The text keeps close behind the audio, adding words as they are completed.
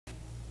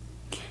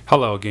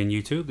Hello again,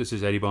 YouTube. This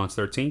is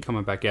EddieBones13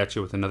 coming back at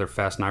you with another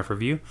fast knife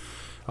review.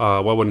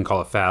 Well, I wouldn't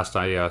call it fast.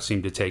 I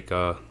seem to take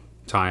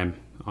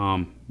time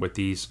with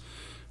these.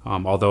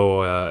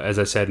 Although, as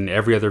I said in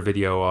every other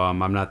video,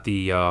 I'm not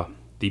the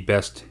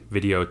best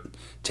video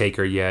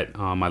taker yet.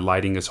 My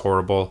lighting is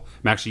horrible.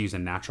 I'm actually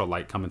using natural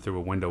light coming through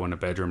a window in a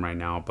bedroom right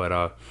now,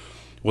 but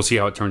we'll see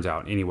how it turns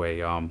out. Anyway,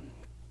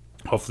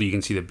 hopefully you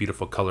can see the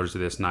beautiful colors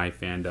of this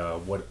knife and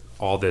what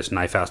all this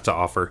knife has to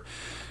offer.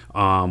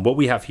 What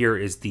we have here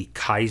is the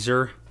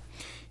Kizer,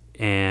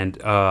 and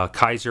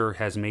Kizer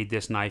has made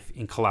this knife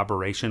in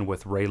collaboration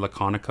with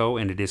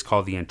Laconico, and it is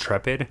called the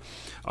Intrepid.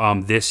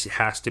 This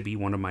has to be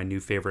one of my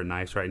new favorite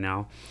knives right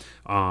now,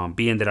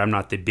 being that I'm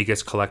not the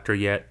biggest collector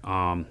yet.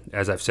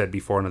 As I've said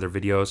before in other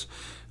videos,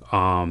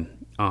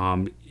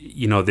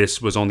 you know,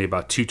 this was only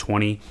about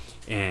 $220,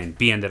 and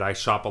being that I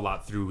shop a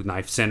lot through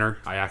Knife Center,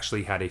 I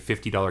actually had a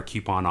 $50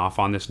 coupon off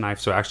on this knife,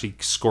 so I actually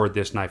scored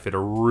this knife at a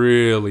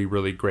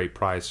really great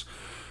price.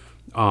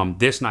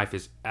 This knife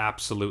is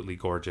absolutely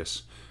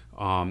gorgeous.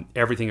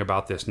 Everything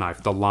about this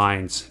knife, the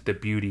lines, the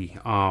beauty.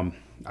 I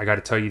got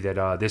to tell you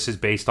that this is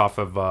based off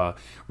of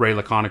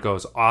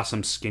Laconico's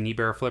awesome Skinny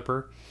Bear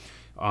flipper.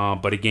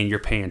 But again, you're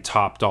paying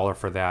top dollar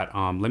for that.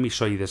 Let me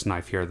show you this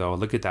knife here, though.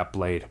 Look at that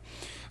blade.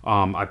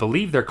 I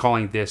believe they're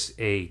calling this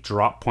a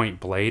drop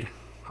point blade.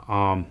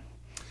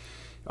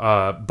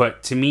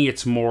 But to me,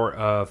 it's more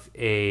of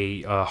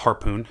a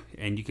harpoon,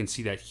 and you can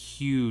see that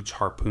huge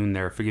harpoon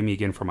there. Forgive me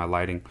again for my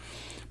lighting.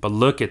 But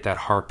look at that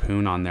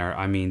harpoon on there.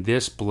 I mean,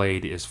 this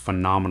blade is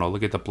phenomenal.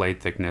 Look at the blade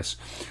thickness.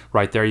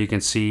 Right there you can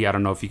see, I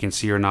don't know if you can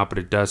see or not, but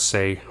it does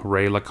say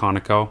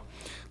Laconico.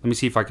 Let me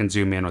see if I can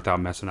zoom in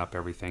without messing up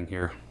everything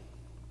here.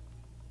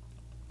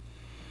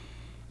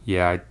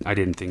 Yeah, I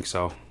didn't think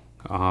so.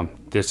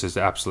 This is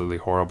absolutely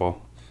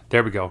horrible.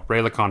 There we go,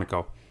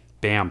 Laconico.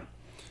 Bam,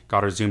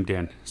 got her zoomed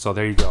in. So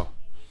there you go.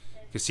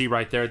 You can see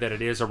right there that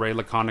it is a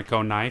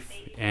Laconico knife,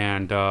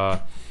 and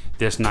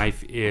this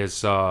knife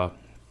is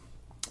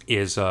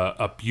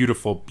a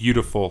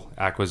beautiful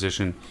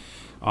acquisition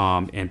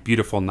and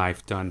beautiful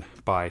knife done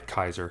by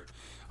Kizer.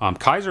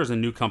 Kizer is a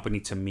new company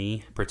to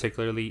me,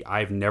 particularly.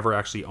 I've never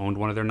actually owned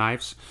one of their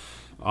knives.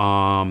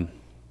 I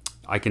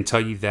can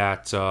tell you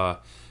that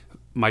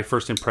my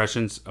first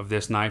impressions of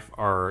this knife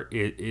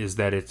is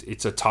that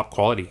it's a top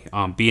quality.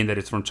 Being that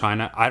it's from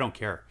China, I don't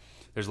care.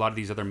 There's a lot of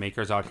these other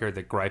makers out here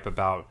that gripe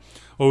about,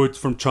 oh, it's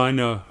from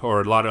China,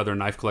 or a lot of other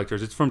knife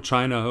collectors, it's from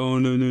China. Oh,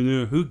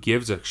 no. Who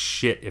gives a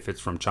shit if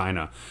it's from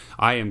China?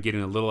 I am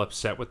getting a little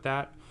upset with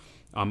that.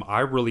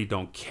 I really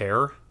don't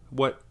care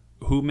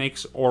who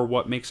makes or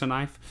what makes a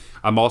knife.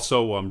 I'm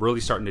also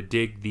really starting to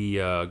dig the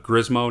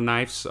Grismo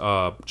knives.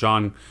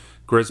 John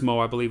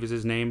Grismo, I believe is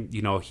his name.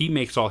 You know, he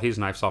makes all his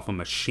knives off a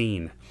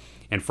machine.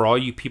 And for all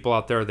you people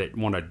out there that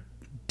want to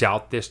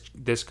doubt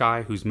this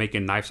guy who's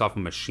making knives off a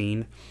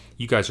machine,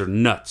 you guys are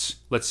nuts.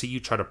 Let's see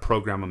you try to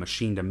program a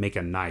machine to make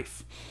a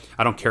knife.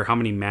 I don't care how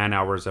many man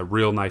hours a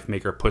real knife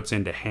maker puts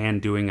into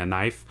hand doing a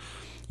knife.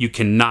 You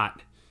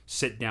cannot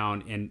sit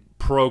down and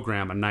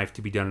program a knife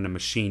to be done in a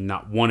machine.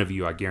 Not one of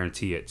you, I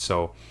guarantee it.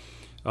 So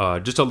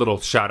just a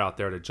little shout out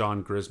there to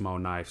John Grismo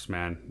Knives,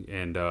 man.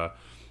 And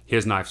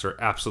his knives are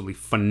absolutely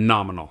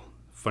phenomenal.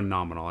 And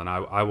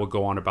I will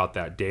go on about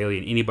that daily,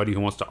 and anybody who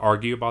wants to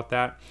argue about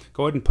that,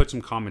 go ahead and put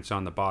some comments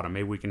on the bottom.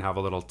 Maybe we can have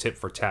a little tit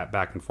for tat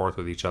back and forth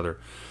with each other.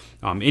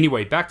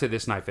 Anyway, back to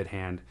this knife at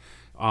hand.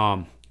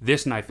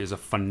 This knife is a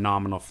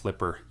phenomenal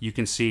flipper. You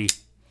can see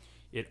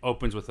it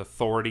opens with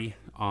authority.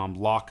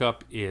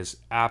 Lockup is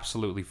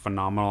absolutely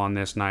phenomenal on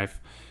this knife.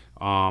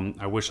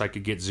 I wish I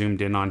could get zoomed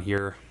in on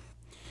here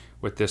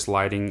with this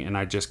lighting, and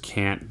I just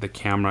can't. The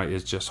camera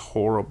is just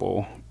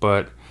horrible,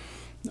 but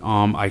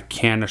I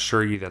can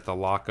assure you that the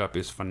lockup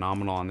is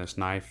phenomenal on this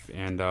knife,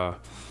 and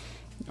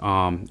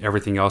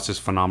everything else is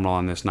phenomenal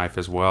on this knife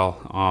as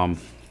well.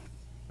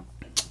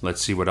 Let's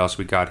see what else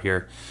we got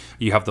here.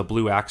 You have the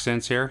blue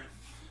accents here,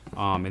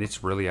 and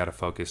it's really out of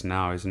focus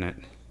now, isn't it?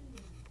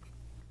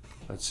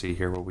 Let's see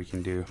here what we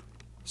can do.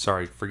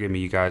 Sorry, forgive me,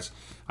 you guys.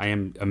 I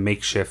am a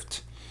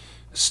makeshift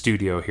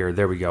studio here.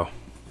 There we go.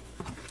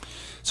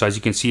 So as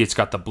you can see, it's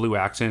got the blue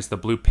accents, the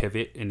blue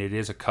pivot, and it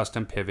is a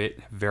custom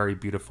pivot. Very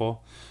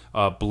beautiful.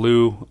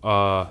 Blue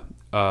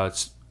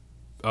anodized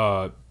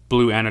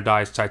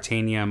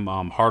titanium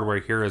hardware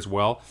here as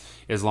well,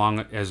 as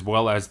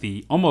well as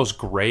the almost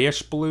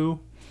grayish blue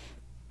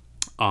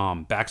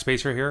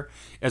backspacer here,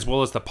 as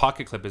well as the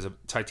pocket clip is a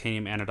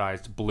titanium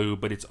anodized blue,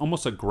 but it's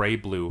almost a gray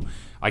blue.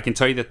 I can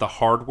tell you that the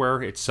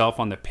hardware itself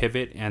on the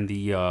pivot and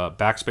the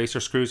backspacer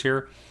screws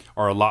here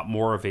are a lot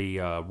more of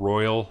a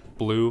royal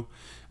blue.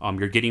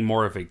 You're getting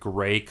more of a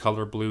gray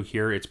color blue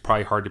here. It's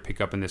probably hard to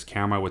pick up in this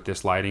camera with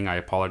this lighting. I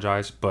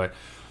apologize, but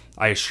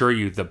I assure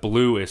you the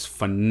blue is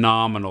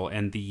phenomenal,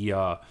 and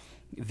the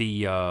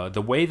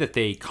way that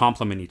they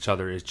complement each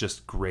other is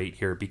just great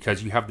here,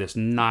 because you have this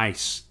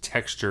nice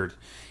textured,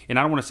 and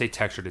I don't want to say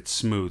textured, it's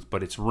smooth,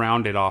 but it's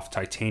rounded off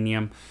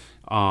titanium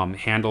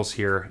handles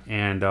here,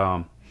 and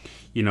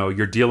You know,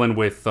 you're dealing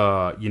with,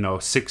 you know,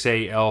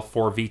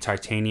 6AL4V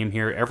titanium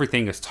here.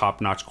 Everything is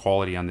top-notch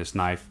quality on this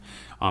knife.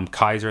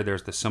 Kizer,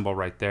 there's the symbol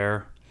right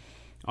there.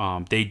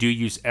 They do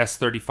use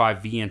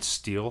S35V in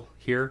steel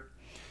here.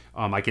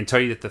 I can tell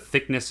you that the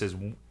thickness is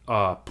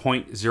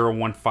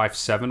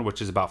 0.0157,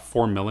 which is about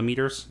 4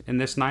 millimeters in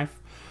this knife.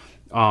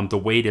 The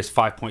weight is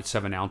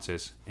 5.7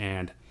 ounces,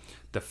 and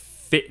the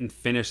fit and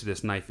finish of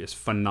this knife is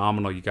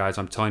phenomenal, you guys.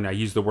 I'm telling you, I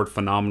use the word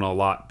phenomenal a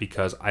lot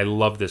because I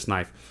love this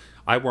knife.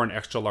 I wore an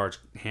extra large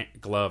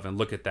glove, and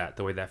look at that,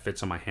 the way that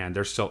fits on my hand.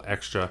 They're still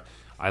extra.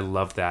 I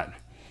love that.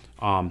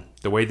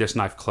 The way this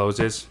knife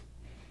closes,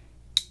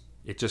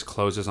 it just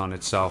closes on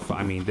itself.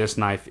 I mean, this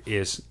knife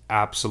is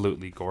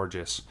absolutely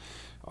gorgeous.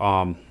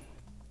 There's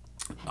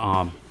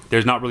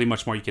not really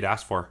much more you could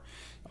ask for.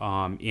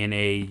 In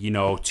a, you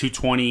know,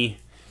 220,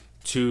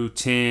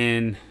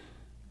 210,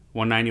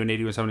 190,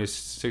 180,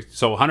 176,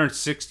 so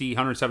 160,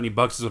 170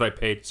 bucks is what I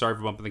paid. Sorry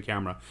for bumping the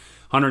camera.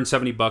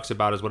 170 bucks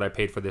about is what I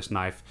paid for this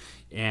knife.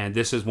 And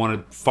this is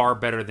far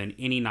better than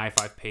any knife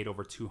I've paid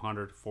over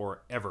 200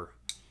 for ever.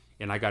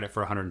 And I got it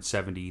for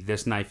 170.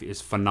 This knife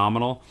is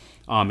phenomenal.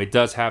 It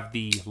does have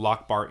the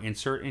lock bar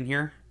insert in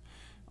here,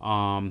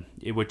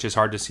 which is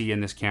hard to see in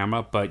this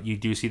camera, but you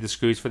do see the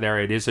screws for there.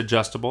 It is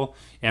adjustable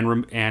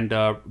and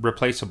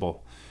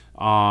replaceable,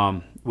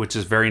 which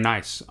is very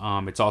nice.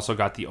 It's also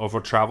got the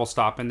over travel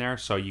stop in there,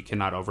 so you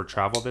cannot over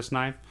travel this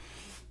knife.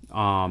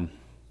 And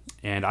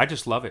I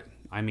just love it.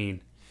 I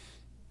mean,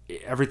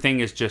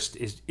 everything is just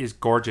is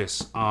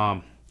gorgeous.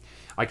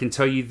 I can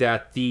tell you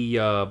that the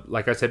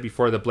like I said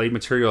before, the blade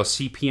material is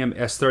CPM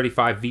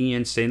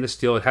S35VN stainless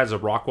steel. It has a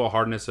Rockwell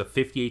hardness of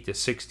 58 to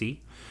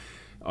 60.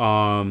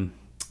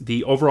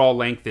 The overall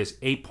length is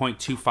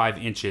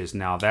 8.25 inches.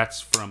 Now that's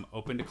from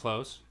open to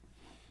close.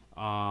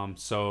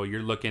 So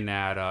you're looking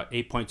at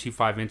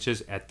 8.25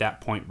 inches at that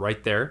point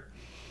right there.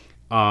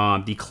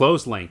 The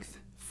close length,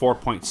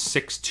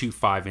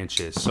 4.625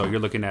 inches. So you're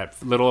looking at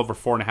a little over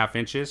 4.5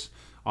 inches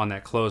on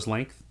that close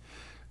length.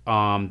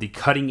 The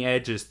cutting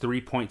edge is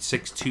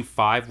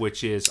 3.625,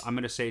 which is, I'm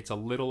going to say it's a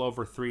little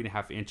over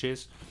 3.5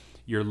 inches.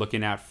 You're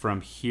looking at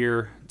from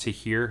here to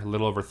here, a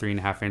little over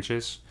 3.5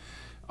 inches.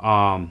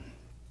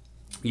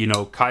 You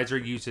know,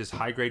 Kizer uses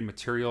high-grade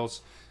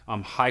materials,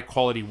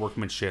 high-quality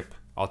workmanship.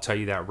 I'll tell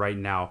you that right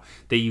now.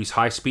 They use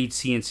high-speed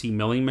CNC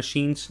milling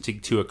machines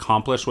to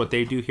accomplish what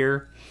they do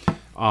here.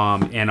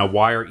 And a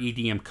wire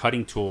EDM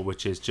cutting tool,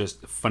 which is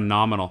just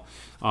phenomenal.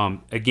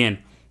 Again,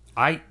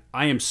 I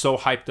am so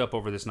hyped up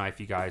over this knife,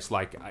 you guys.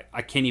 Like,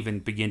 I can't even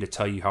begin to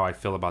tell you how I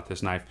feel about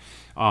this knife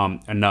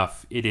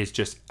enough. It is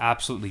just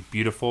absolutely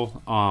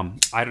beautiful.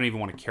 I don't even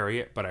want to carry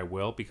it, but I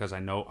will because I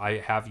know I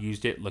have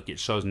used it. Look, it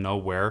shows no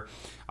wear.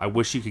 I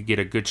wish you could get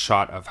a good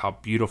shot of how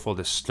beautiful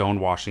this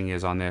stone washing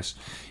is on this.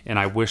 And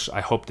I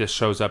hope this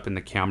shows up in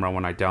the camera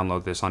when I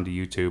download this onto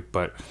YouTube.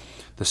 But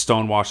the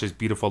stone wash is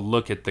beautiful.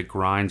 Look at the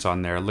grinds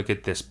on there. Look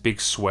at this big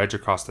swedge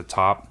across the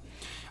top.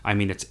 I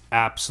mean, it's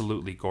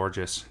absolutely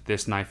gorgeous.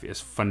 This knife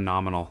is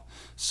phenomenal.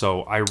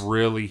 So I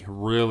really,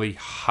 really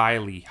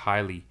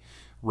highly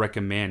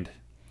recommend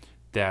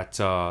that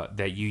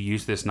that you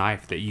use this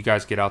knife, that you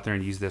guys get out there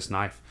and use this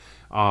knife.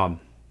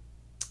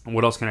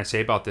 What else can I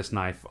say about this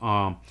knife?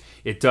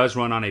 It does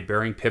run on a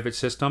bearing pivot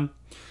system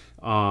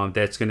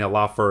that's going to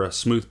allow for a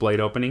smooth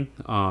blade opening,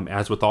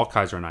 as with all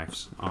Kizer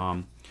knives.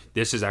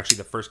 This is actually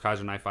the first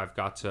Kizer knife I've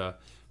got to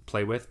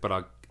play with,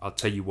 but I'll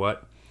tell you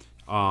what.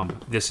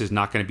 This is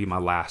not going to be my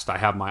last. I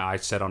have my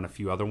eyes set on a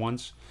few other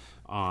ones,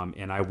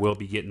 and I will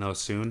be getting those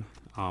soon.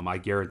 I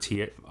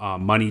guarantee it.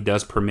 Money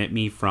does permit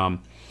me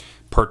from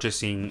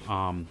purchasing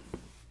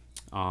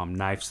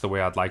knives the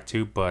way I'd like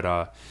to,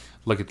 but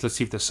let's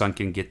see if the sun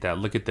can get that.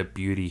 Look at the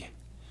beauty.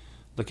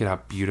 Look at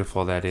how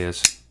beautiful that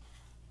is.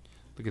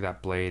 Look at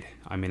that blade.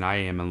 I mean, I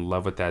am in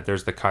love with that.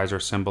 There's the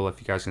Kizer symbol, if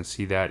you guys can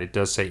see that. It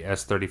does say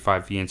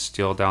S35V in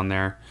steel down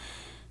there.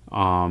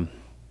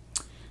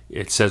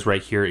 It says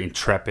right here,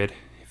 Intrepid,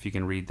 if you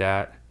can read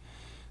that,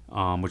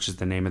 which is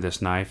the name of this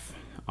knife.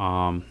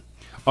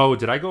 Oh,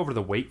 did I go over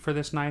the weight for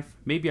this knife?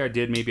 Maybe I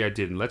did, maybe I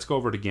didn't. Let's go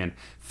over it again.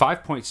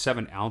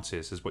 5.7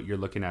 ounces is what you're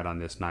looking at on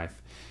this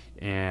knife.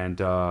 And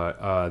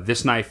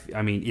this knife,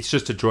 I mean, it's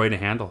just a joy to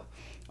handle.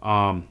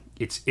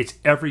 It's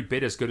every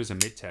bit as good as a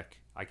mid-tech.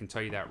 I can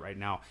tell you that right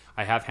now.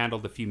 I have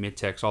handled a few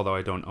mid-techs, although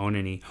I don't own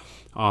any.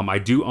 I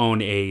do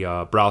own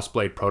a Browse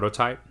Blade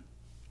prototype.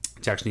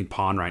 It's actually in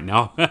pawn right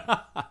now.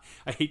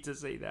 I hate to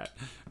say that,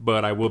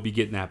 but I will be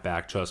getting that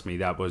back. Trust me.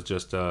 That was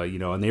just, you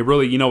know, and they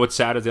really, you know, what's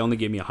sad is they only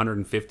gave me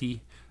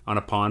 150 on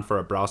a pawn for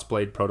a Browse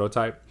Blade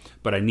prototype,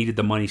 but I needed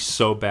the money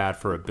so bad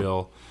for a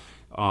bill.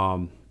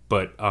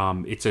 But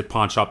it's a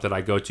pawn shop that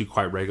I go to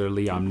quite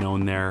regularly. I'm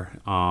known there.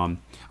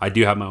 I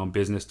do have my own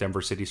business,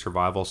 Denver City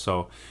Survival,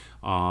 so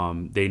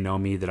they know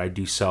me that I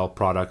do sell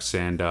products,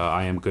 and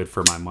I am good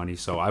for my money.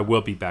 So I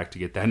will be back to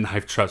get that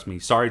knife. Trust me.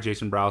 Sorry,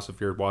 Jason Browse, if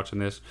you're watching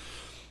this.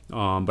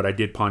 But I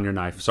did pawn your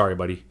knife. Sorry,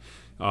 buddy.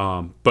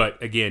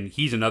 But again,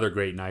 he's another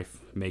great knife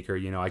maker.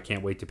 You know, I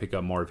can't wait to pick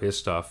up more of his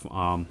stuff.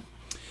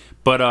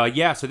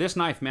 Yeah, so this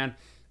knife, man,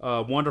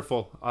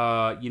 Wonderful.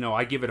 You know,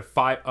 I give it a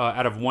 5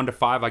 out of 1 to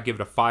 5. I give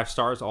it a 5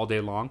 stars all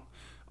day long.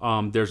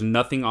 There's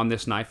nothing on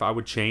this knife I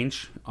would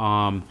change.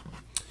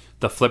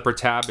 The flipper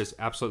tab is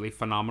absolutely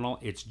phenomenal.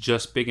 It's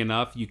just big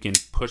enough. You can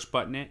push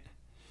button it,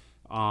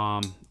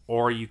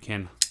 or you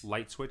can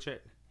light switch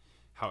it.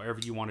 However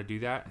you want to do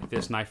that.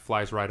 This knife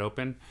flies right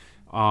open.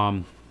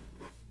 And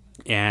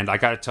I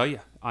got to tell you,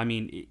 I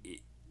mean,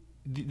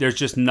 there's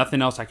just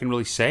nothing else I can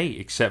really say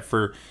except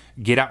for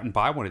get out and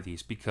buy one of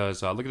these,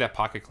 because look at that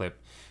pocket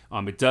clip.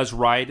 It does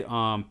ride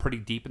pretty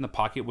deep in the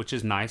pocket, which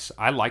is nice.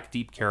 I like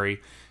deep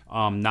carry,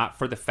 not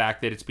for the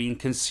fact that it's being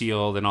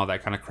concealed and all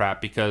that kind of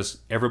crap, because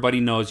everybody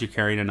knows you're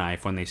carrying a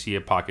knife when they see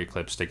a pocket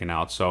clip sticking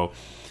out. So,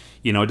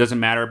 you know, it doesn't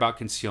matter about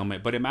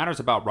concealment, but it matters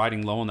about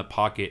riding low in the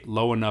pocket,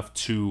 low enough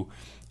to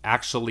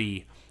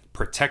actually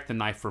protect the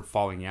knife from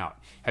falling out.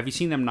 Have you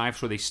seen them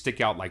knives where they stick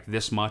out like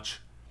this much?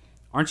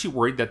 Aren't you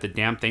worried that the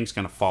damn thing's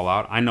going to fall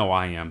out? I know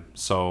I am.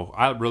 So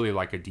I really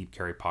like a deep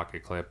carry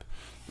pocket clip.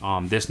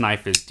 This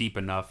knife is deep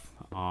enough.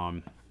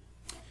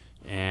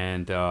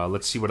 And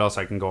let's see what else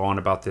I can go on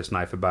about this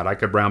knife about. I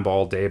could ramble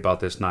all day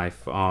about this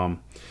knife.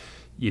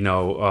 You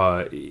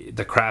know,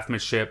 the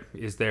craftsmanship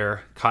is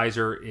there.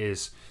 Kizer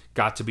is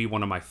got to be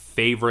one of my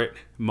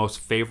most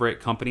favorite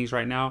companies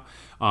right now,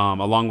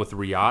 along with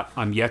Riyadh.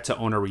 I'm yet to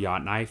own a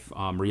Riyadh knife.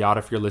 Riyadh,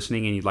 if you're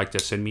listening and you'd like to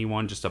send me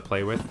one just to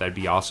play with, that'd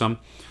be awesome.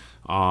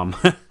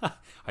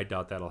 I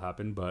doubt that'll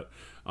happen, but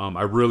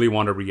I really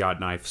want a Riyadh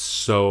knife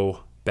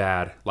so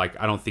bad. Like,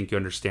 I don't think you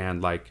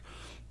understand. Like,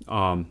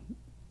 I'm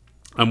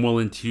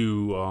willing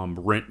to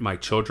rent my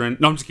children.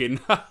 No, I'm just kidding.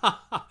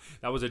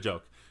 That was a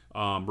joke.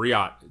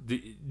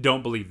 Riyadh,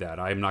 don't believe that.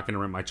 I am not going to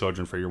rent my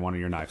children for one of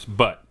your knives,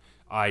 but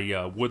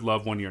I would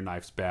love one of your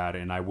knives bad,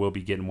 and I will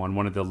be getting one.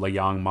 One of the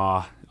Liang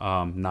Ma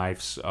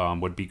knives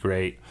would be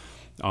great.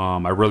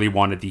 I really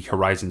wanted the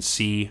Horizon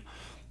C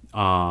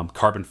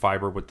carbon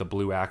fiber with the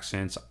blue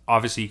accents.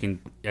 Obviously, you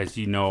can, as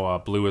you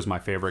know, blue is my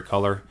favorite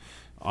color,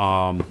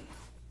 and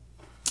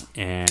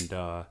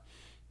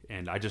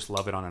I just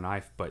love it on a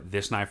knife. But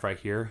this knife right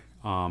here,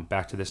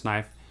 back to this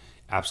knife,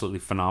 absolutely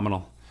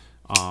phenomenal.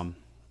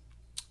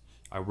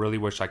 I really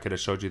wish I could have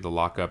showed you the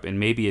lockup, and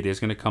maybe it is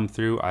going to come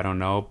through. I don't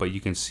know, but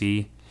you can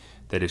see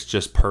that it's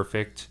just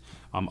perfect.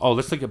 Oh,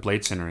 let's look at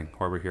blade centering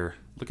while we're here.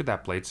 Look at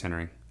that blade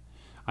centering.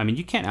 I mean,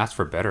 you can't ask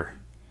for better.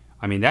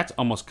 I mean, that's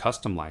almost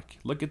custom-like.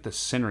 Look at the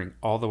centering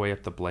all the way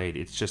up the blade.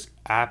 It's just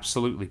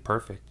absolutely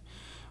perfect.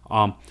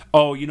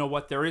 Oh, you know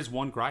what? There is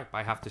one gripe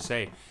I have to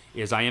say,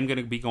 is I am going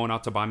to be going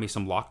out to buy me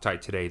some Loctite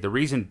today. The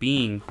reason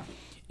being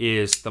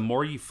is the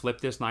more you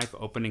flip this knife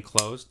open and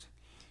closed,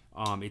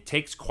 it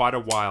takes quite a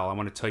while. I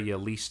want to tell you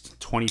at least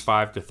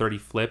 25 to 30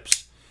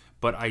 flips,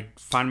 but I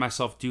find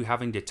myself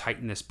having to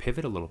tighten this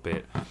pivot a little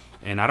bit.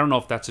 And I don't know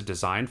if that's a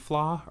design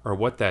flaw or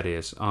what that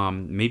is.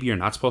 Maybe you're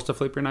not supposed to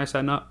flip your knives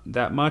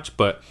that much,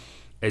 but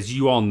as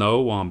you all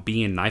know,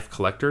 being knife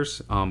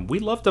collectors, we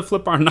love to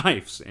flip our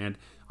knives. And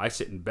I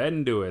sit in bed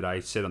and do it. I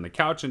sit on the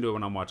couch and do it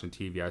when I'm watching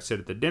TV. I sit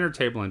at the dinner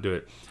table and do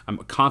it. I'm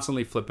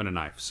constantly flipping a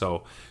knife.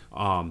 So,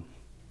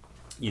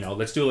 you know,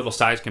 let's do a little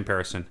size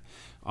comparison.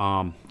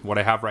 What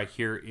I have right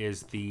here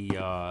is the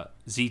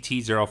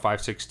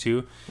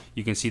ZT0562.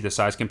 You can see the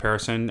size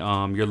comparison.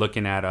 You're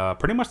looking at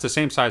pretty much the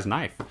same size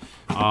knife.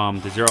 The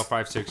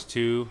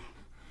 0562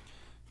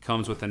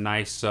 comes with a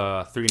nice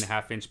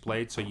 3.5-inch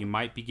blade, so you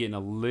might be getting a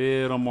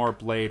little more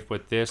blade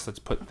with this. Let's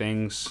put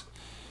these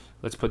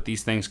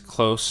things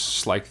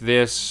close like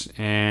this,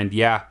 and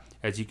yeah,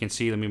 as you can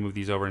see, let me move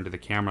these over into the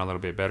camera a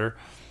little bit better.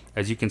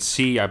 As you can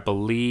see, I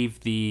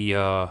believe the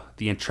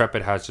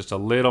Intrepid has just a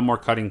little more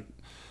cutting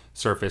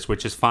surface,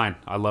 which is fine.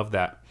 I love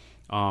that.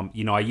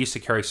 You know, I used to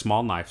carry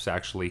small knives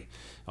actually.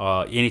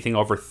 Anything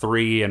over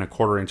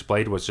 3.25-inch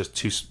blade was just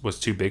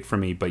too big for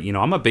me. But you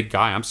know, I'm a big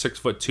guy. I'm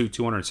 6'2",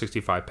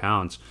 265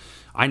 pounds.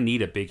 I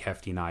need a big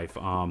hefty knife.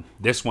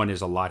 This one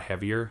is a lot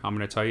heavier. I'm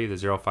going to tell you, the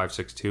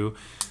 0562.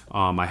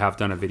 I have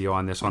done a video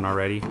on this one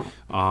already.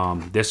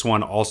 This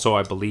one also,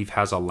 I believe,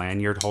 has a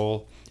lanyard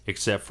hole.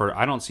 Except for,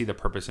 I don't see the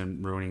purpose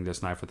in ruining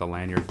this knife with a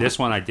lanyard. This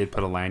one I did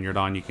put a lanyard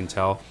on, you can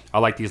tell. I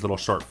like these little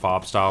short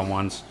fob style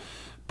ones.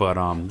 But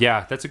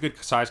yeah, that's a good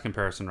size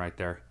comparison right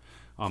there.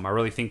 I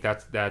really think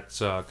that's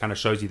kind of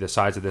shows you the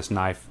size of this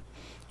knife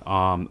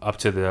up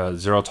to the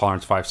zero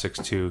tolerance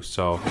 562.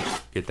 So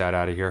get that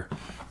out of here.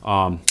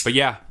 But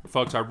yeah,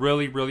 folks, I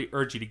really, really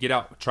urge you to get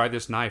out, try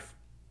this knife,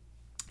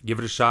 give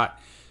it a shot.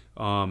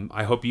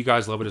 I hope you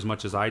guys love it as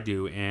much as I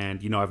do.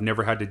 And, you know, I've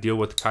never had to deal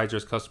with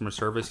Kizer's customer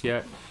service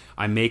yet.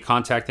 I may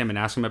contact them and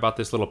ask them about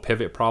this little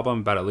pivot problem,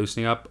 about it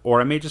loosening up,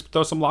 or I may just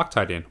throw some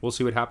Loctite in. We'll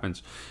see what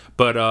happens.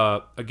 But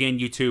again,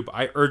 YouTube,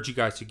 I urge you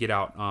guys to get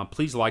out.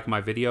 Please like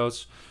my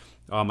videos.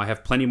 I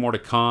have plenty more to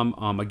come.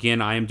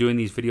 Again, I am doing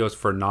these videos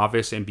for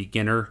novice and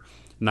beginner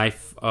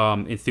knife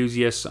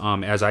enthusiasts,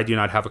 as I do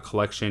not have a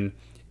collection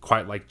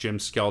quite like Jim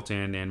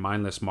Skelton and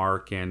Mindless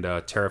Mark and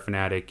Terra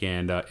Fanatic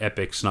and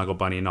Epic Snuggle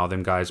Bunny and all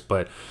them guys.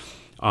 But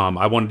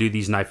I want to do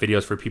these knife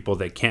videos for people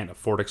that can't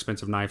afford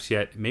expensive knives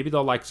yet. Maybe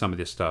they'll like some of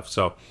this stuff.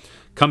 So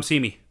come see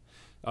me.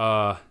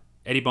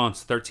 Eddie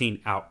Bones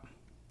 13 out.